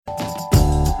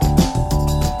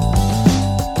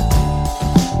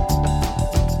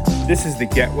This is the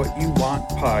Get What You Want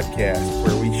podcast,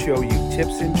 where we show you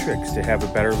tips and tricks to have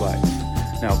a better life.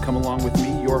 Now come along with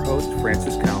me, your host,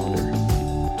 Francis Callender.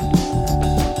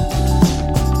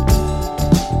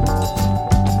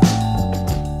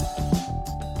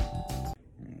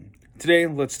 Today,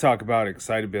 let's talk about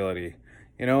excitability.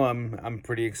 I'm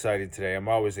pretty excited today. I'm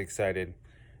always excited.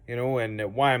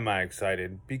 And why am I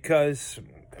excited? Because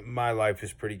my life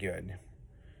is pretty good.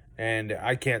 And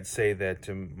I can't say that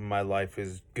my life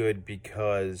is good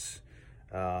because,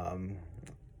 I'm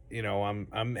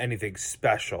anything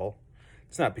special.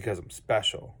 It's not because I'm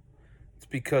special. It's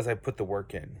because I put the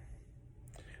work in.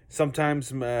 Sometimes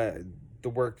the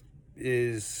work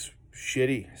is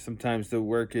shitty. Sometimes the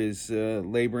work is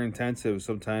labor intensive.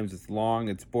 Sometimes it's long,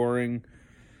 it's boring.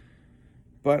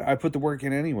 But I put the work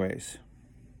in anyways.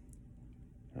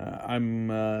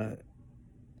 I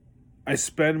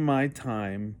spend my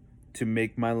time to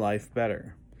make my life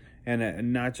better,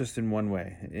 and not just in one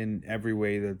way, in every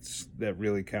way that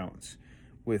really counts.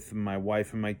 With my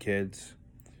wife and my kids,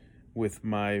 with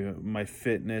my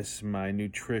fitness, my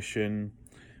nutrition,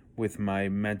 with my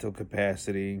mental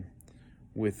capacity,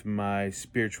 with my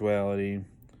spirituality,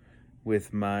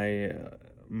 with my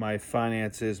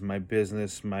finances, my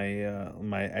business, my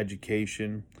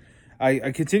education.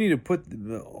 I continue to put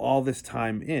all this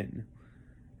time in.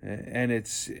 And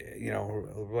it's,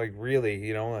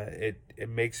 really, it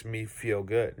makes me feel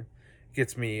good.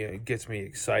 Gets me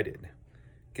excited.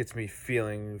 Gets me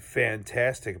feeling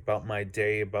fantastic about my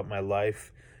day, about my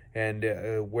life, and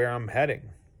where I'm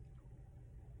heading.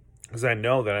 Because I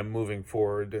know that I'm moving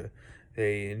forward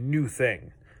a new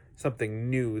thing. Something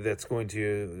new that's going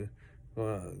to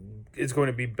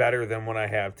be better than what I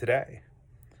have today.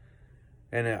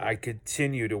 And I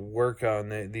continue to work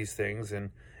on these things,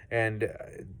 and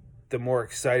the more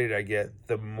excited I get,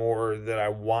 the more that I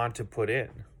want to put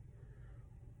in.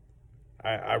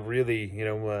 I really,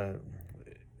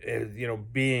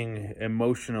 being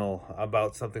emotional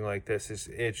about something like this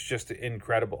it's just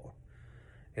incredible.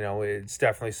 It's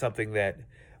definitely something that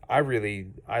I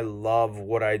love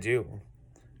what I do.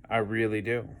 I really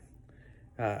do.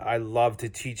 I love to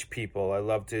teach people. I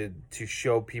love to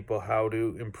show people how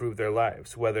to improve their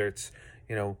lives, whether it's,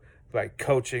 like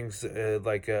coaching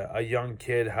like a young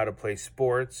kid how to play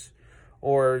sports,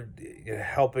 or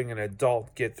helping an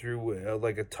adult get through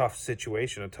like a tough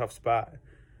situation, a tough spot.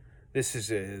 This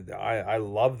is I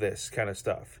love this kind of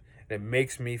stuff. It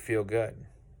makes me feel good.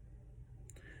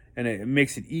 And it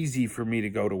makes it easy for me to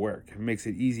go to work. It makes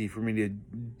it easy for me to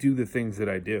do the things that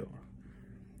I do.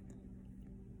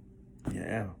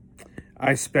 Yeah.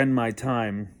 I spend my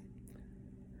time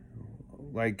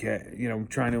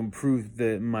trying to improve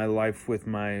my life with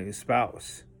my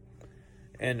spouse.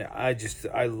 And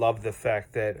I love the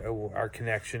fact that our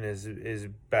connection is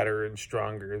better and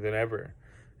stronger than ever.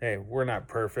 Hey, we're not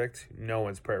perfect. No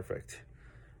one's perfect.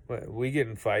 We get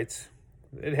in fights.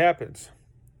 It happens.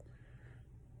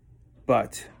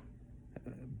 But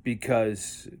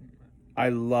because I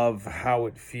love how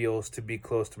it feels to be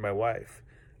close to my wife,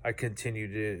 I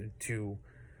continue to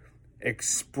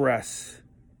express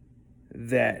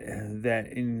that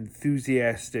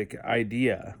enthusiastic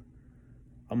idea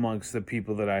amongst the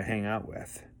people that I hang out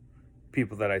with,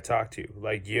 people that I talk to,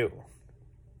 like you.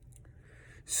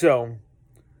 So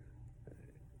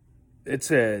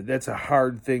that's a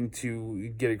hard thing to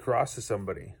get across to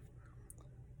somebody.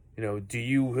 Do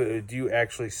you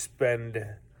actually spend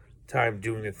time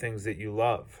doing the things that you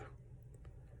love?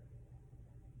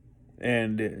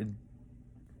 And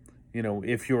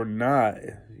if you're not,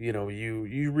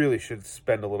 you really should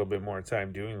spend a little bit more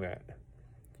time doing that.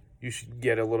 You should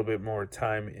get a little bit more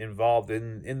time involved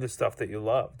in the stuff that you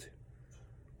loved.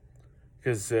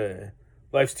 Because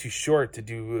life's too short to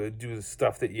do the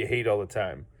stuff that you hate all the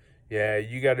time. Yeah,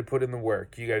 you got to put in the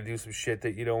work. You got to do some shit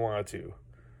that you don't want to.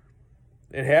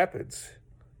 It happens.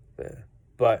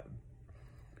 But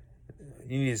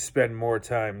you need to spend more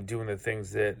time doing the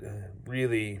things that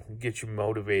really get you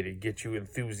motivated, get you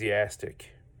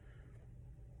enthusiastic.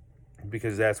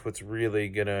 Because that's what's really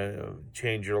going to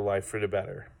change your life for the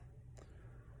better.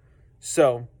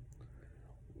 So,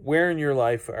 where in your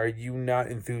life are you not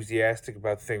enthusiastic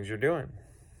about the things you're doing?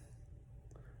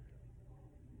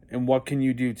 And what can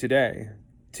you do today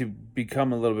to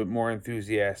become a little bit more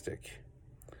enthusiastic?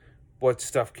 What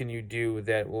stuff can you do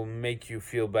that will make you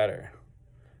feel better?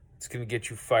 It's going to get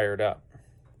you fired up.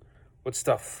 What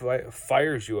stuff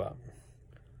fires you up?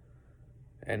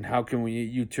 And how can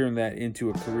you turn that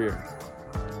into a career?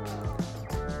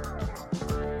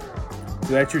 So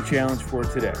that's your challenge for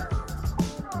today.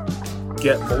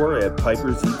 Get more at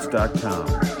piperseats.com.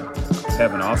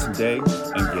 Have an awesome day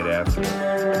and get after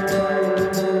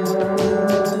it.